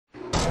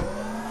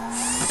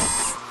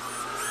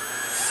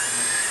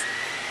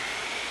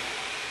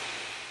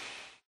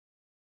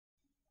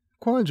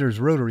Quanser's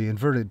rotary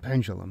inverted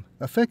pendulum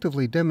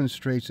effectively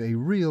demonstrates a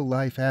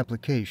real-life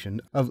application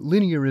of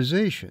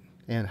linearization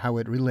and how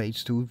it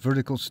relates to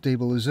vertical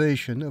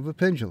stabilization of a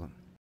pendulum.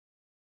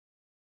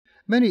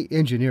 Many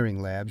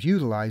engineering labs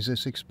utilize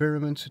this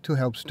experiment to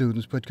help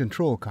students put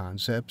control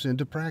concepts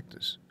into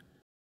practice.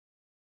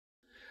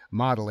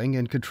 Modeling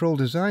and control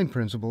design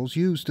principles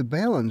used to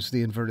balance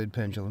the inverted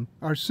pendulum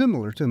are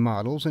similar to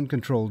models and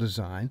control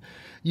design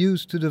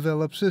used to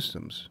develop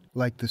systems,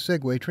 like the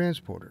Segway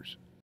transporters.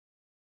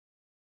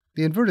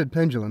 The inverted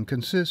pendulum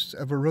consists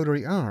of a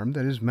rotary arm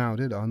that is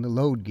mounted on the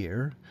load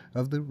gear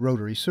of the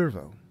rotary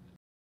servo.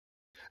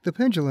 The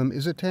pendulum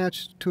is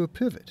attached to a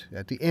pivot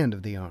at the end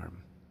of the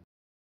arm.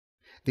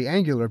 The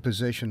angular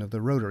position of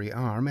the rotary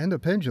arm and the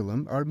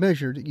pendulum are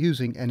measured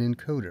using an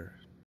encoder.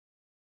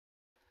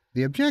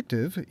 The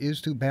objective is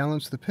to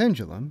balance the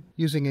pendulum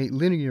using a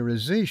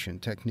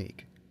linearization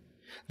technique.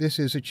 This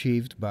is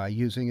achieved by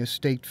using a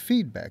state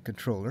feedback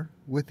controller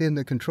within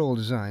the control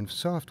design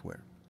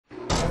software.